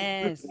 Don't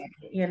just look at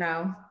it,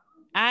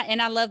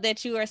 I love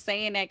that you are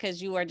saying that,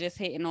 because you are just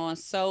hitting on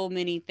so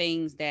many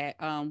things that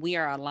we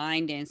are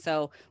aligned in.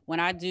 So when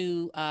I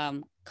do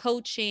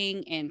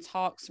coaching and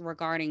talks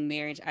regarding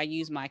marriage, I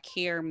use my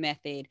care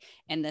method.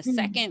 And the Mm.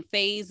 second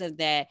phase of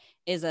that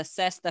is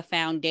assess the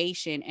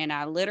foundation. And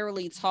I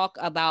literally talk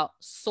about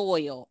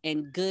soil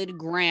and good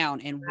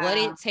ground and what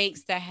Wow. it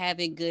takes to have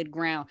a good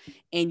ground.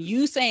 And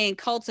you saying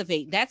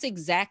cultivate, that's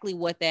exactly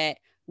what that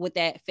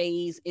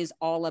phase is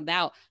all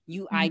about.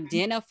 You Mhm.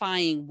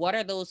 identifying what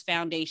are those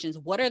foundations,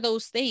 what are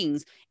those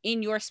things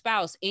in your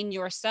spouse, in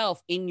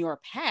yourself, in your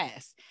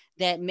past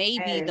that may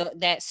be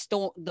Yes.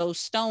 those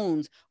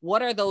stones.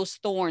 What are those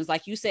thorns?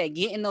 Like you said,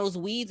 getting those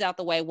weeds out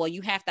the way. Well,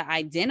 you have to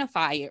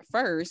identify it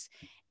first.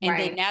 And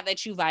then Right. now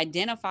that you've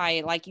identified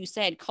it, like you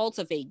said,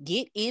 cultivate,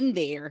 get in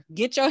there,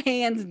 get your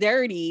hands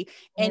dirty,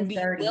 and Hands be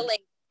dirty. willing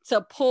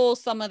to pull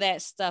some of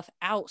that stuff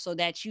out so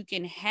that you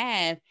can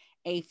have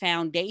a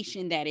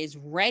foundation that is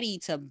ready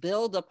to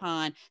build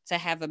upon to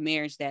have a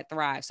marriage that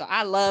thrives. So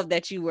I love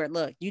that you were,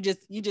 look, you just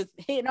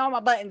hitting all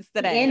my buttons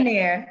today. In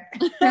there.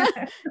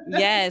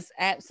 Yes,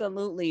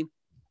 absolutely.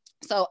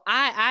 So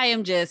I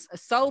am just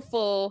so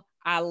full.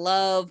 I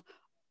love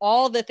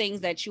all the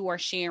things that you are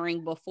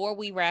sharing. Before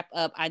we wrap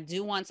up, I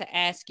do want to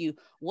ask you,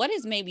 what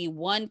is maybe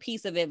one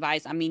piece of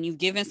advice? I mean, you've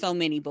given so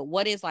many, but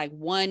what is like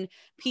one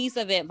piece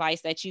of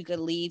advice that you could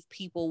leave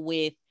people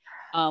with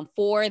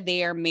for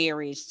their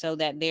marriage so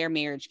that their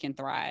marriage can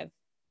thrive?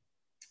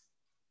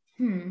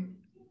 Hmm.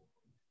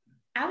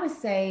 I would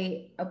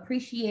say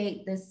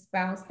appreciate the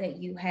spouse that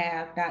you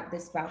have, not the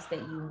spouse that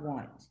you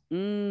want.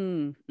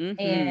 Mm-hmm.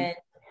 And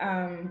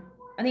um,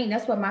 I think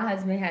that's what my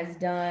husband has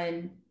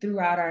done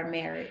throughout our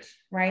marriage,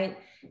 right?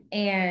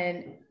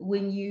 And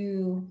when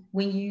you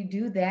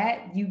do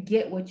that, you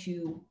get what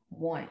you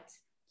want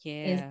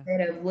Yeah.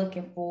 instead of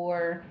looking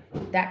for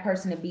that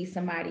person to be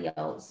somebody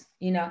else,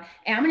 you know.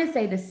 And I'm gonna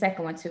say the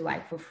second one too,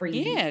 like for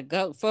freebies. Yeah.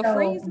 Go for So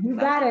freezes. you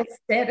Okay. gotta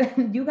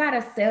settle, you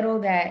gotta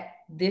settle that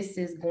this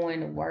is going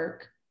to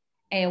work.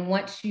 And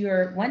once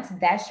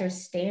that's your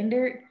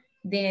standard,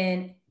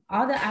 then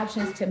all the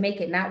options to make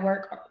it not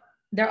work,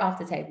 they're off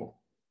the table.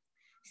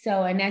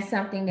 So, and that's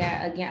something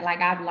that again, like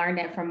I've learned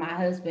that from my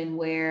husband,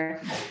 where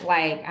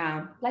like,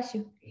 bless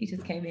you, he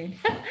just came in,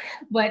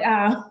 but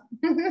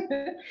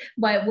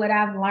but what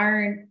I've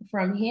learned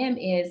from him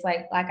is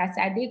like I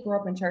said, I did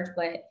grow up in church,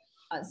 but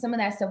some of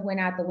that stuff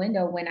went out the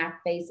window when I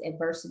faced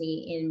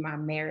adversity in my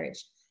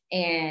marriage,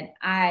 and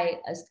I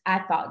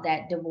thought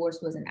that divorce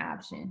was an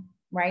option,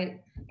 right?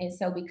 And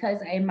so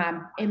because in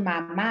my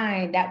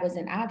mind that was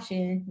an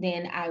option,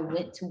 then I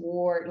went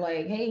toward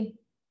like, hey,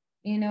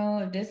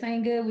 if this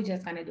ain't good, we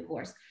just gonna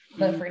divorce.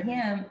 But for Mhm.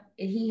 him,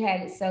 he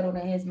had it settled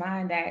in his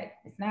mind that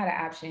it's not an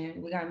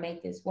option. We're gonna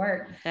make this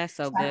work. That's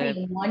so So I good.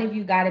 think one of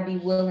you got to be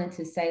willing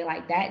to say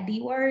like that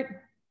D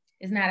word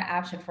is not an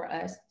option for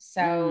us.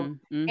 So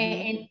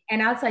Mm-hmm.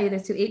 and I'll tell you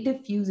this too, it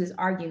diffuses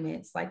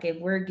arguments. Like if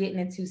we're getting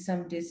into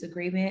some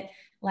disagreement,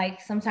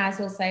 like sometimes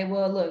he'll say,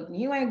 well, look,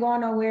 you ain't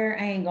going nowhere,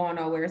 I ain't going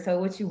nowhere. So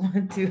what you want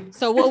to do?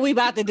 So what we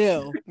about to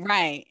do?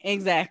 Right.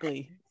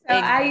 Exactly. So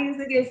I Exactly. used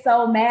to get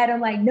so mad. I'm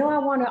like, no, I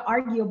want to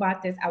argue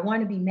about this. I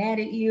want to be mad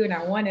at you and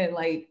I want to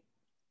like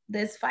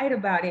let's fight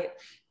about it.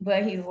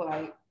 But he's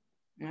like,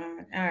 all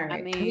I right, we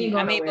ain't mean, I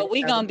going mean, nowhere. but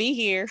we So gonna be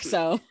here.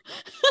 So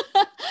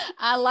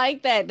I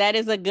like that. That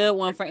is a good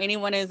one for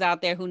anyone who's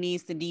out there who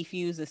needs to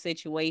defuse a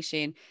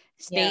situation.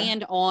 yeah.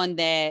 Stand on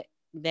that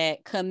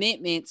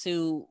commitment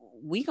to,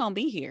 we gonna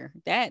be here.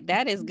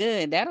 That is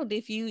good. That'll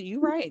diffuse.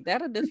 You right.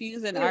 That'll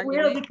diffuse an It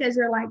will, argument. because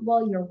you're like,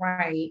 well, you're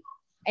right.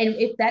 And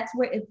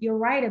if you're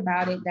right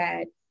about it,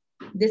 that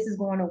this is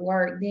going to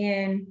work,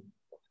 then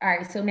all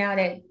right. So now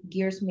that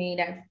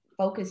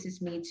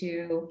focuses me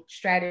to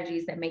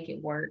strategies that make it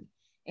work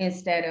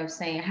instead of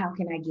saying, how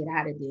can I get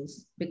out of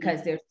this?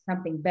 Because there's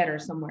something better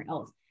somewhere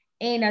else.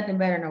 Ain't nothing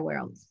better nowhere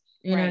else.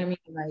 You know what I Right.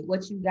 mean? Like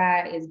what you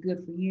got is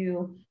good for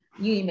you.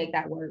 You need to make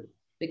that work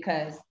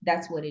because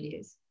that's what it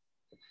is,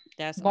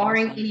 That's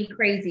barring awesome. any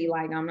crazy,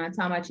 like I'm not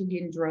talking about you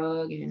getting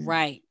drug and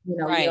Right. you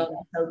Right.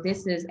 know. So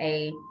this is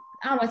I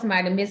don't want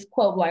somebody to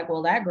misquote like,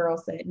 well, that girl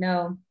said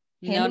no.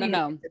 No, Handle no,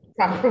 your no. business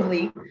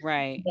properly.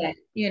 Right. But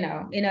in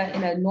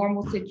a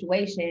normal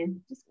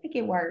situation, just make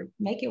it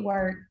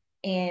work,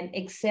 and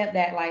accept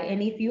that. Like,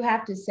 and if you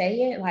have to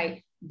say it,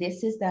 like,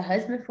 this is the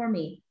husband for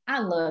me. I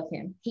love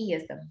him. He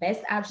is the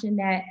best option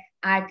that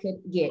I could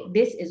get.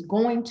 This is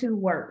going to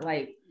work.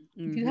 Like,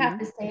 if you have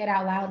Mm-hmm. to say it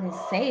out loud, then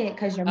say it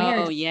because your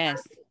marriage Oh,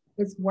 yes.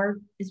 it's worth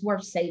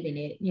saving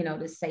it,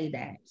 to say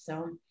that.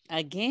 So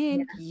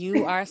Again,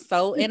 you yeah. are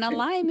so in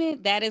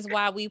alignment. That is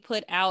why we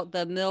put out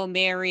the Mill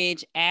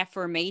Marriage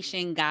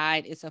Affirmation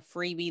Guide. It's a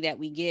freebie that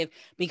we give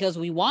because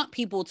we want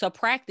people to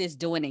practice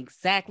doing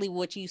exactly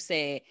what you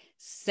said,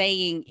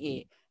 saying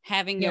it,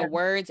 having your Yeah.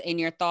 words and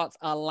your thoughts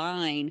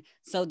align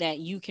so that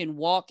you can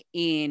walk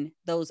in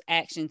those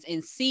actions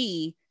and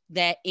see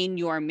that in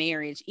your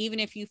marriage, even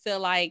if you feel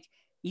like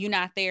you're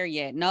not there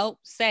yet. Nope,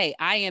 say,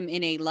 I am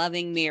in a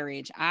loving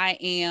marriage. I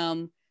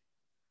am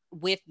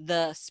with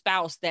the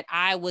spouse that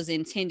I was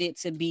intended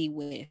to be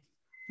with.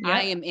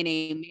 I am in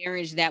a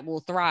marriage that will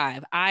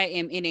thrive. I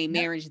am in a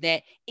marriage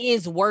that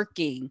is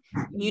working.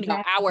 You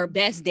know, our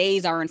best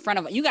days are in front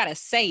of us. You got to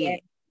say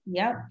it.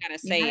 Yep. You got to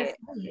say it.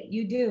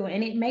 You do.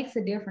 And it makes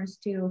a difference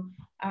too.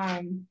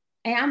 And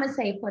I'm going to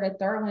say for the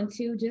third one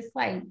too, just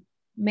like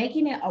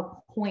making it a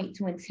point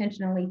to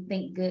intentionally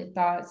think good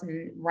thoughts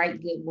and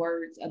write good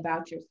words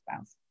about your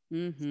spouse.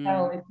 Mm-hmm.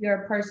 So if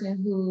you're a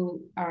person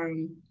who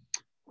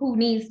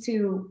needs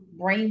to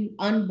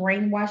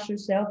unbrainwash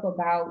yourself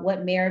about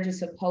what marriage is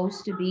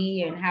supposed to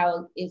be and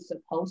how it's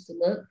supposed to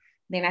look,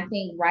 then I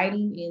think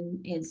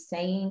writing and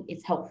saying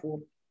is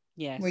helpful.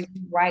 Yes. Where you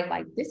write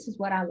like, this is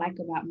what I like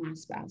about my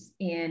spouse.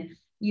 And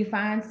you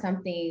find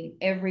something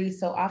every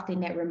so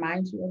often that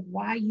reminds you of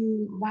why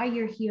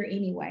you're here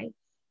anyway,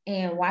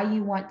 and why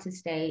you want to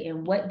stay,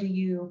 and what do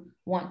you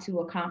want to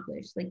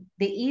accomplish. Like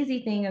the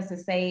easy thing is to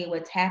say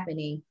what's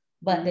happening,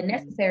 but the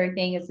necessary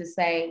thing is to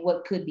say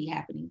what could be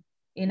happening.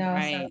 You know,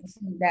 right.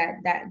 So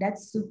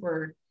that's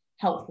super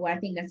helpful. I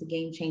think that's a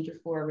game changer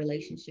for a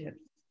relationship.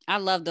 I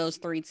love those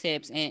 3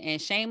 tips.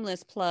 And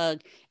shameless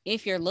plug,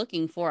 if you're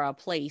looking for a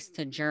place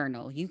to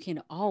journal, you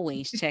can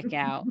always check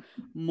out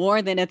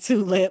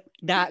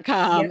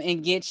morethanatulip.com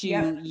and get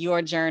you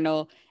your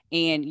journal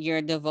and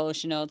your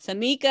devotional.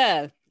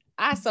 Tamika,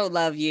 I so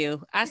love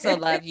you. I so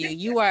love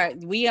you.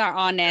 We are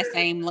on that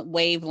same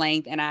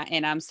wavelength, and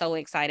I'm so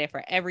excited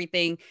for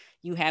everything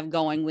you have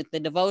going with the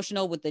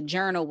devotional, with the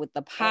journal, with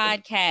the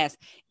podcast.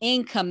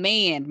 In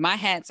command. My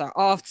hats are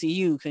off to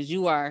you, because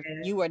you are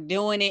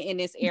doing it in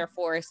this Air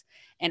Force.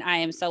 And I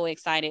am so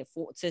excited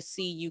to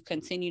see you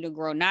continue to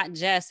grow, not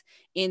just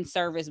in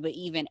service, but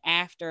even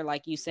after.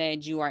 Like you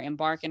said, you are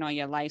embarking on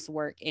your life's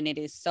work, and it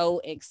is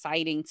so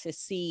exciting to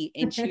see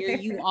and cheer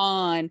you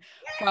on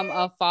from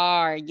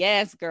afar.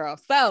 Yes, girl.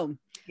 So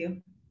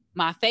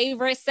my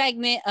favorite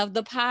segment of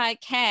the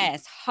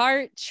podcast,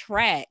 Heart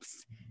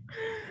Tracks.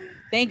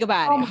 Think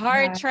about it.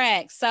 Heart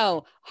Tracks.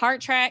 So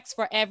Heart Tracks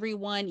for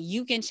everyone.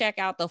 You can check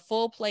out the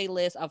full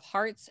playlist of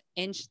Heart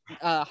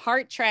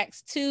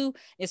Tracks 2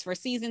 is for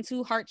season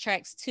 2. Heart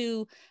Tracks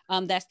 2.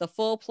 That's the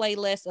full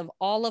playlist of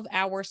all of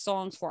our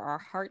songs for our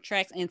Heart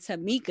Tracks. And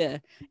Tamika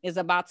is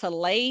about to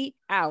lay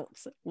out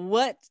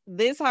what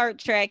this Heart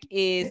Track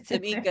is.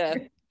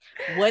 Tamika,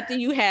 what do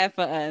you have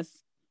for us?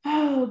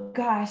 Oh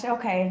gosh.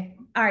 Okay.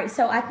 All right.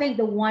 So I think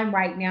the one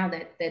right now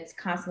that's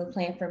constantly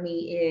playing for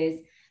me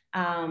is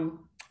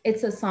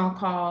it's a song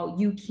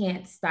called "You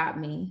Can't Stop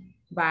Me"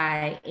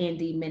 by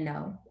Andy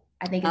Mineo.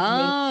 I think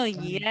it's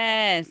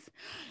yes.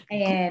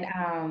 And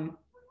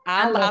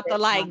I'm about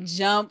to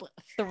jump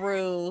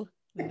through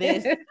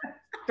this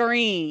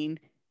screen.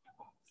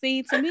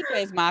 See, Tamika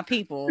is my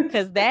people,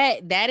 because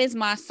that is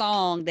my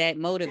song that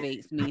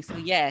motivates me. So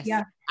yes,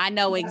 I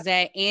know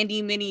exact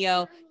Andy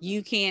Mineo,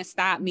 "You Can't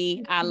Stop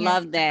Me." I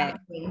love that.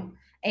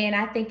 And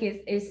I think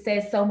it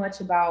says so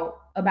much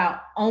about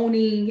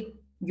owning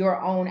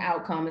your own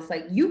outcome. It's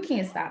like, you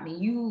can't stop me.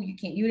 You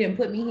didn't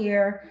put me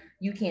here.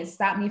 You can't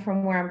stop me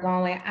from where I'm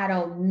going. I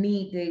don't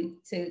need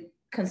to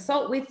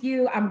consult with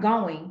you. I'm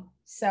going.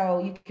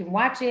 So you can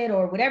watch it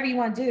or whatever you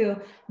want to do,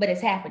 but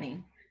it's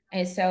happening.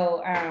 And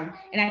so,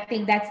 and I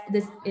think that's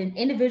this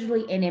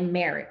individually and in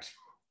marriage.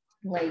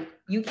 Like,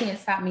 you can't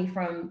stop me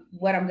from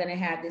what I'm going to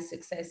have this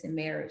success in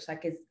marriage.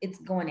 Like it's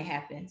going to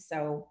happen.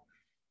 So,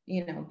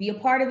 you know, be a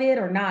part of it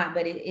or not,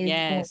 but it is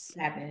going to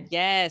happen.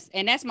 Yes.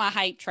 And that's my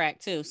hype track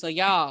too. So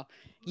y'all,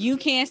 "You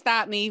Can't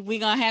Stop Me." We're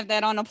going to have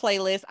that on the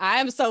playlist.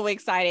 I am so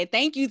excited.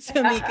 Thank you,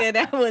 Tamika.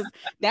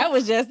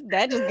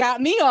 that just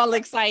got me all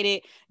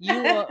excited.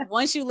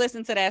 Once you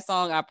listen to that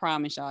song, I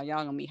promise y'all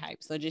going to be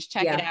hyped. So just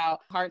check it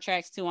out. Heart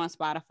Tracks 2 on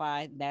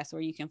Spotify. That's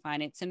where you can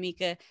find it.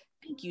 Tamika,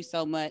 thank you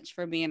so much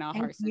for being on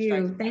Hearts and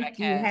Stripes podcast. Thank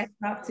you. Hats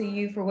off to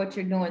you for what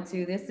you're doing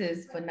too. This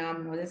is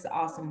phenomenal. This is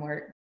awesome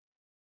work.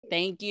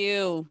 Thank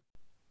you.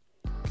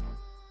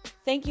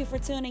 Thank you for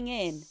tuning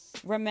in.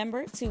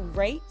 Remember to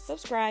rate,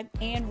 subscribe,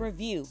 and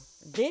review.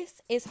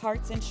 This is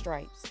Hearts and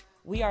Stripes.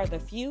 We are the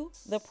few,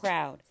 the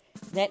proud,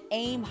 that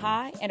aim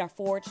high and are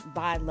forged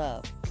by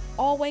love.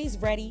 Always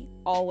ready,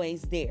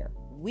 always there.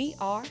 We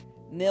are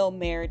Mill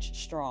Marriage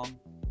Strong.